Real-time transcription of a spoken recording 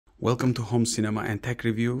Welcome to Home Cinema and Tech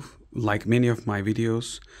Review. Like many of my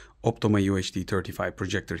videos, Optoma UHD 35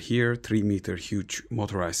 projector here, 3-meter huge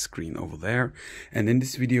motorized screen over there. And in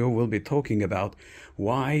this video, we'll be talking about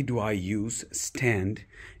why do I use stand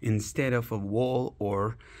instead of a wall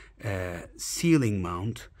or ceiling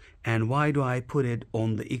mount, and why do I put it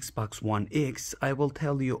on the Xbox One X. I will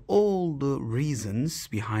tell you all the reasons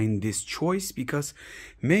behind this choice, because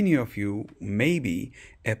many of you maybe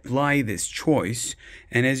apply this choice.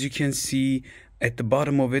 And as you can see at the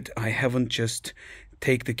bottom of it, I haven't just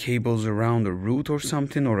take the cables around a route or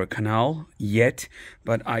something or a canal yet,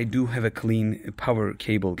 but I do have a clean power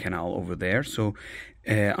cable canal over there. So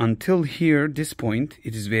until here, this point,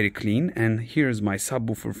 it is very clean. And here's my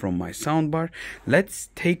subwoofer from my soundbar. Let's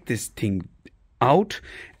take this thing out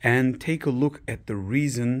and take a look at the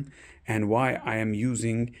reason and why I am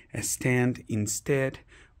using a stand instead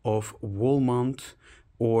of wall mount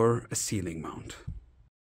or a ceiling mount.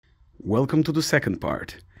 Welcome to the second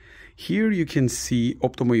part. Here you can see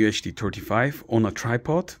Optoma UHD 35 on a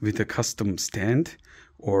tripod with a custom stand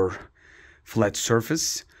or flat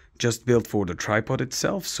surface just built for the tripod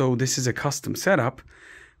itself. So this is a custom setup,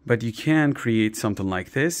 but you can create something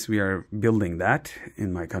like this. We are building that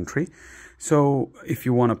in my country. So if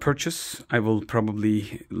you want to purchase, I will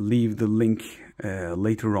probably leave the link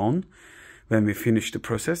later on when we finish the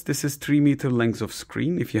process. This is 3-meter length of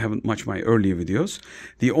screen. If you haven't watched my earlier videos,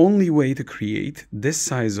 the only way to create this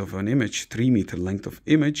size of an image, 3-meter length of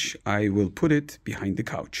image, I will put it behind the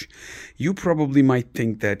couch. You probably might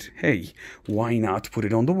think that, hey, why not put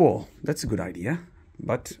it on the wall? That's a good idea,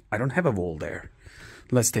 but I don't have a wall there.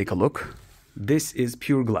 Let's take a look. This is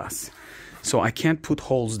pure glass, so I can't put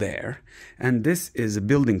holes there. And this is a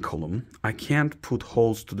building column. I can't put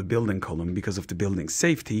holes to the building column because of the building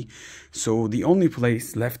safety. So the only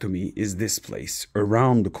place left to me is this place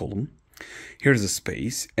around the column. Here's a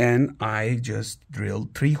space, and I just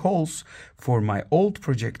drilled 3 holes for my old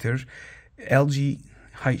projector, LG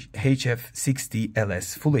HF60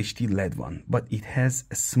 LS Full HD LED one, but it has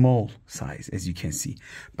a small size, as you can see.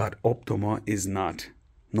 But Optoma is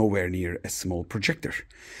nowhere near a small projector.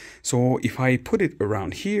 So if I put it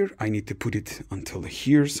around here, I need to put it until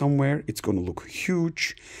here somewhere. It's going to look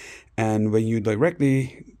huge. And when you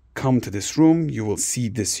directly come to this room, you will see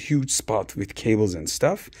this huge spot with cables and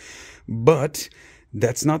stuff. But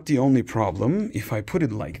that's not the only problem. If I put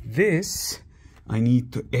it like this, I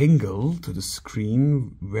need to angle to the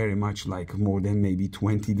screen very much like more than maybe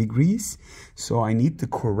 20 degrees. So I need to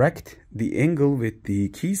correct the angle with the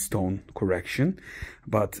keystone correction,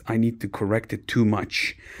 but I need to correct it too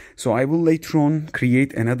much. So I will later on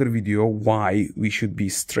create another video why we should be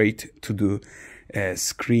straight to the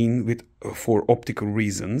screen for optical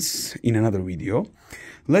reasons in another video.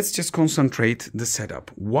 Let's just concentrate the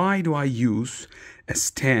setup. Why do I use a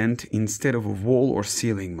stand instead of a wall or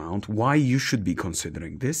ceiling mount? Why you should be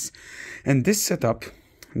considering this? And this setup,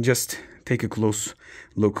 just take a close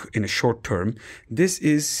look in a short term. This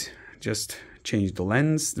is just change the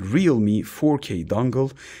lens, the Realme 4K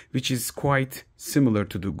dongle, which is quite similar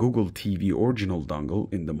to the Google TV original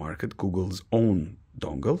dongle in the market, Google's own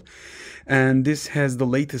dongle. And this has the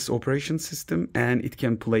latest operation system, and it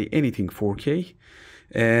can play anything 4K.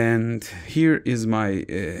 And here is my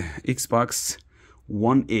Xbox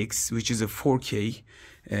One X, which is a 4K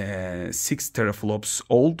 6 teraflops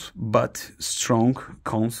old but strong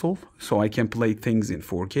console, so I can play things in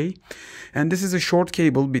 4K. And this is a short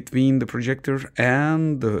cable between the projector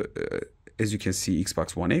and the as you can see,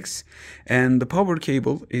 Xbox One X, and the power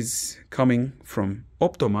cable is coming from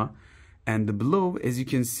Optoma. And below, as you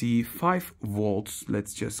can see, 5 volts,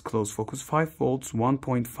 let's just close focus, 5 volts,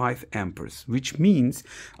 1.5 amperes, which means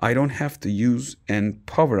I don't have to use a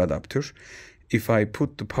power adapter. If I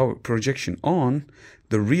put the power projection on,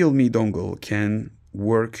 the Realme dongle can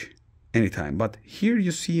work anytime. But here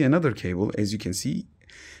you see another cable, as you can see,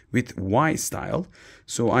 with Y style.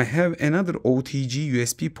 So I have another OTG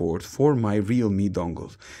USB port for my Realme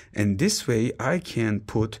dongle. And this way I can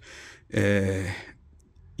put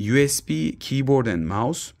USB keyboard and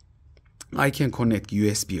mouse. I can connect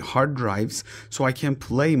USB hard drives, so I can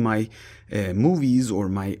play my movies or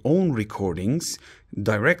my own recordings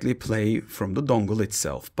directly play from the dongle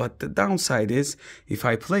itself. But the downside is, if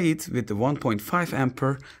I play it with the 1.5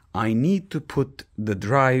 ampere, I need to put the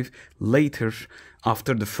drive later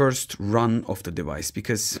after the first run of the device,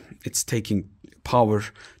 because it's taking power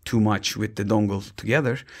too much with the dongle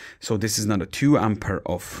together. So this is not a 2 ampere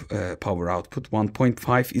of power output.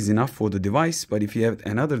 1.5 is enough for the device, but if you have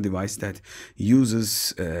another device that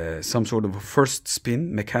uses some sort of a first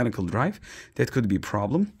spin mechanical drive, that could be a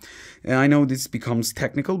problem. I know this becomes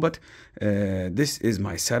technical, but this is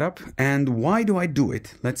my setup. And why do I do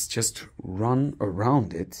it? Let's just run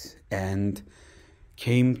around it and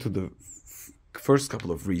came to the first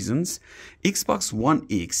couple of reasons. Xbox One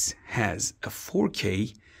X has a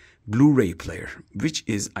 4K Blu-ray player, which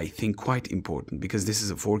is, I think, quite important because this is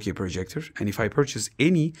a 4K projector, and if I purchase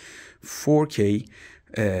any 4K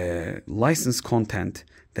licensed content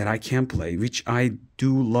that I can play, which I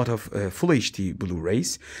do a lot of full HD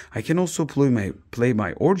Blu-rays, I can also play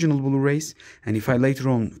my original Blu-rays, and if I later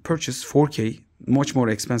on purchase 4K much more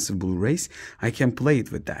expensive Blu-rays, I can play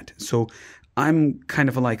it with that. So I'm kind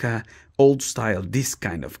of like a old style disc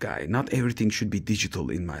kind of guy. Not everything should be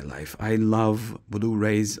digital in my life. I love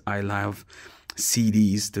Blu-rays. I love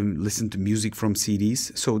CDs, to listen to music from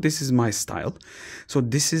CDs. So this is my style. So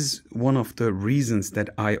this is one of the reasons that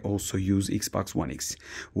I also use Xbox One X.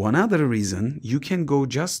 One other reason, you can go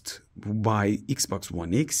just buy Xbox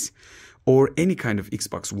One X or any kind of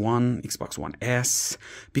Xbox One, Xbox One S,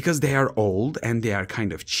 because they are old and they are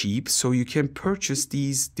kind of cheap. So you can purchase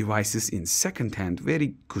these devices in second-hand,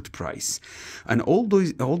 very good price. And all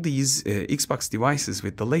these Xbox devices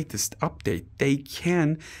with the latest update, they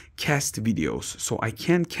can cast videos. So I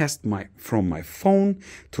can cast from my phone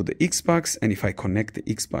to the Xbox, and if I connect the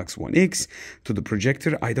Xbox One X to the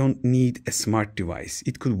projector, I don't need a smart device.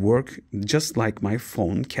 It could work just like my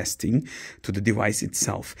phone casting to the device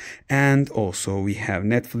itself. And also we have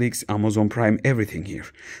Netflix, Amazon Prime, everything here.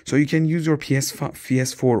 So you can use your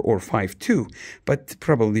PS4 or 5 too, but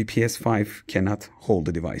probably PS5 cannot hold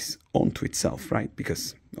the device onto itself, right?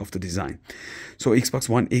 Because of the design. So Xbox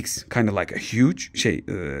One X kind of like a huge,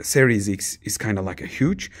 Series X is kind of like a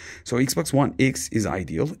huge. So Xbox One X is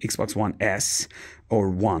ideal. Xbox One S or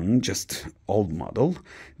One, just old model,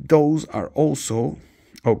 those are also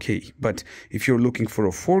okay. But if you're looking for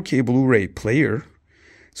a 4K Blu-ray player,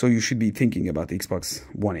 so you should be thinking about the Xbox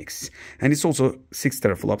One X. And it's also 6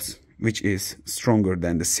 teraflops, which is stronger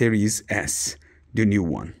than the Series S, the new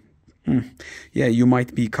one. Yeah, you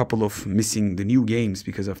might be a couple of missing the new games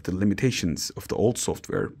because of the limitations of the old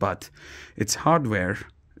software, but its hardware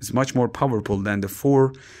is much more powerful than the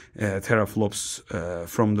 4 teraflops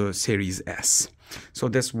from the Series S. So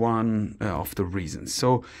that's one of the reasons.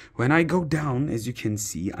 So when I go down, as you can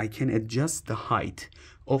see, I can adjust the height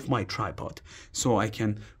of my tripod. So I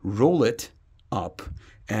can roll it up,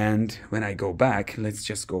 and when I go back, let's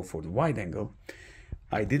just go for the wide angle.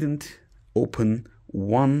 I didn't open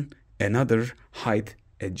another height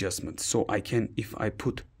adjustment. So I can, if I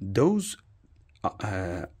put those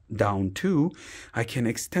down too, I can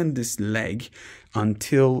extend this leg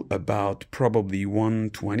until about probably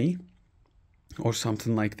 120 or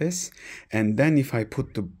something like this. And then if I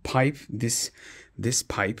put the pipe, this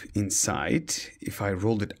pipe inside, if I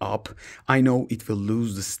roll it up, I know it will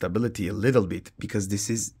lose the stability a little bit because this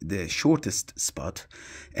is the shortest spot,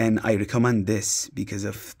 and I recommend this because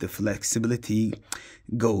of the flexibility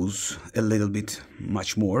goes a little bit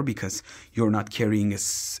much more, because you're not carrying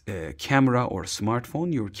a camera or a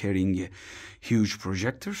smartphone, you're carrying a huge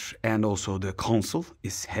projector, and also the console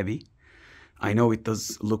is heavy. I know it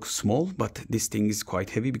does look small, but this thing is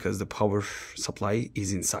quite heavy because the power supply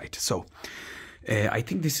is inside. So I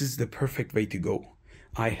think this is the perfect way to go.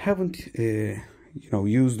 I haven't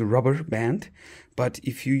used the rubber band, but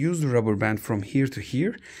if you use the rubber band from here to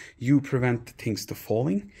here, you prevent things to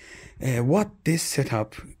falling. What this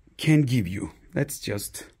setup can give you, let's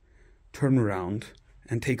just turn around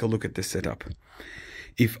and take a look at this setup.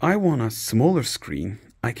 If I want a smaller screen,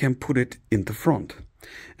 I can put it in the front.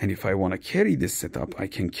 And if I want to carry this setup, I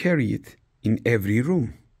can carry it in every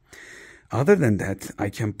room. Other than that, I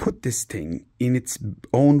can put this thing in its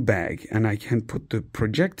own bag, and I can put the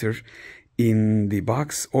projector in the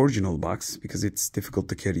box, original box, because it's difficult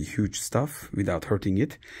to carry huge stuff without hurting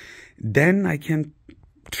it. Then I can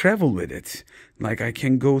travel with it. Like I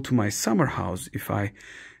can go to my summer house if I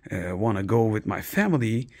want to go with my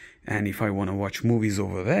family, and if I want to watch movies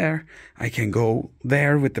over there, I can go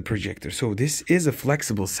there with the projector. So this is a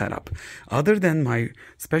flexible setup. Other than my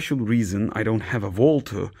special reason, I don't have a wall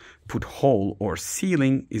to put hole, or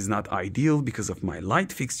ceiling is not ideal because of my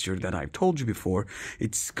light fixture that I've told you before.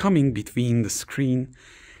 It's coming between the screen,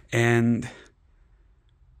 and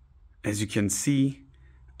as you can see,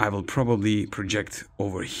 I will probably project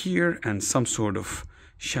over here, and some sort of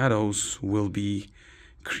shadows will be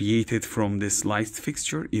created from this light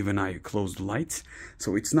fixture, even I closed the lights.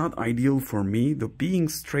 So it's not ideal for me. The being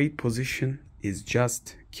straight position is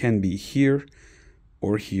just can be here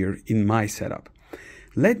or here in my setup.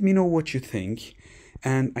 Let me know what you think.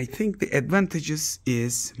 And I think the advantages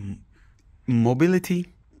is mobility,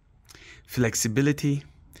 flexibility.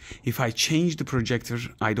 If I change the projector,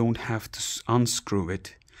 I don't have to unscrew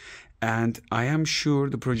it. And I am sure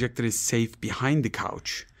the projector is safe behind the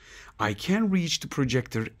couch. I can reach the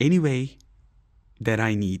projector any way that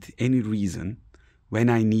I need, any reason, when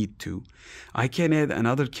I need to. I can add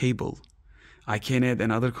another cable. I can add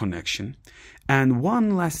another connection. And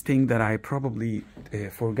one last thing that I probably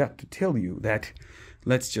forgot to tell you, that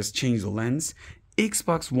let's just change the lens.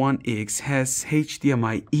 Xbox One X has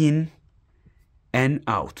HDMI in and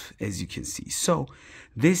out, as you can see. So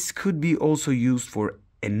this could be also used for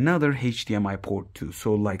another HDMI port too,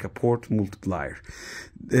 so like a port multiplier.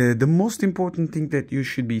 The most important thing that you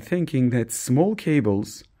should be thinking that small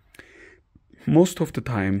cables most of the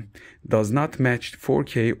time does not match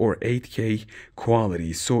 4K or 8K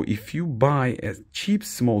quality. So if you buy a cheap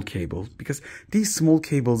small cable, because these small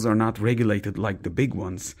cables are not regulated like the big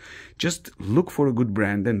ones, just look for a good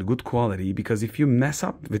brand and good quality, because if you mess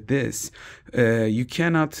up with this, you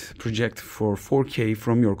cannot project for 4K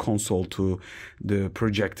from your console to the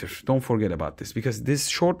projector. Don't forget about this, because these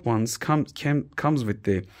short ones comes with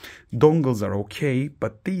the dongles are okay,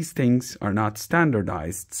 but these things are not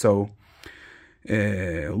standardized. So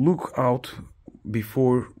look out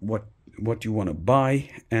before what you want to buy,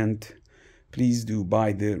 and please do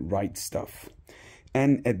buy the right stuff.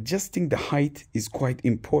 And adjusting the height is quite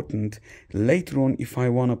important later on if I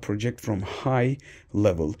want to project from high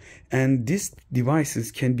level. And these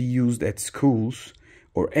devices can be used at schools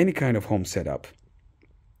or any kind of home setup,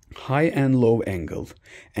 high and low angle.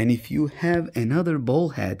 And if you have another ball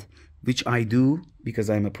head, which I do because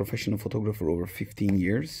I'm a professional photographer over 15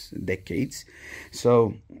 years, decades.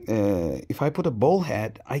 So if I put a ball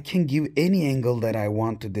head, I can give any angle that I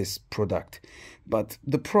want to this product. But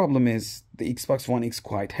the problem is the Xbox One X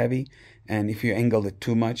quite heavy, and if you angle it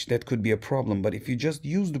too much, that could be a problem. But if you just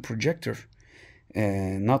use the projector,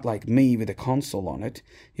 not like me with a console on it,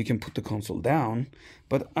 you can put the console down.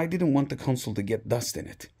 But I didn't want the console to get dust in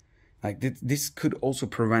it. Like this could also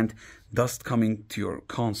prevent dust coming to your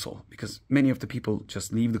console, because many of the people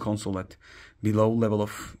just leave the console at below level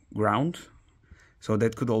of ground. So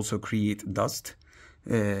that could also create dust.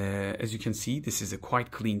 As you can see, this is a quite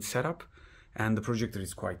clean setup, and the projector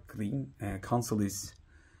is quite clean. Console is,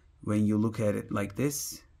 when you look at it like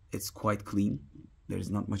this, it's quite clean. There's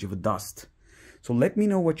not much of a dust. So let me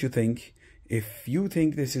know what you think. If you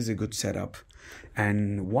think this is a good setup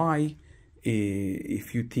and why.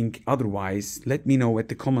 If you think otherwise, let me know at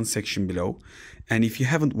the comment section below. And if you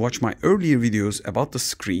haven't watched my earlier videos about the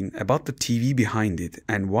screen, about the TV behind it,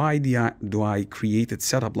 and why do I create a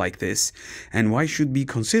setup like this, and why should be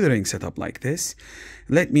considering setup like this,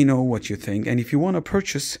 let me know what you think. And if you want to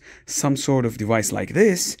purchase some sort of device like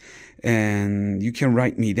this, and you can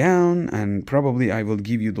write me down, and probably I will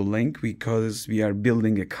give you the link, because we are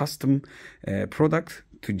building a custom product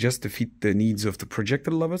to just fit the needs of the projector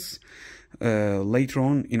lovers. Later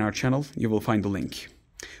on in our channel, you will find the link.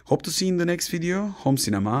 Hope to see you in the next video. Home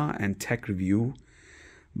cinema and tech review.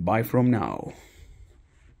 Bye from now.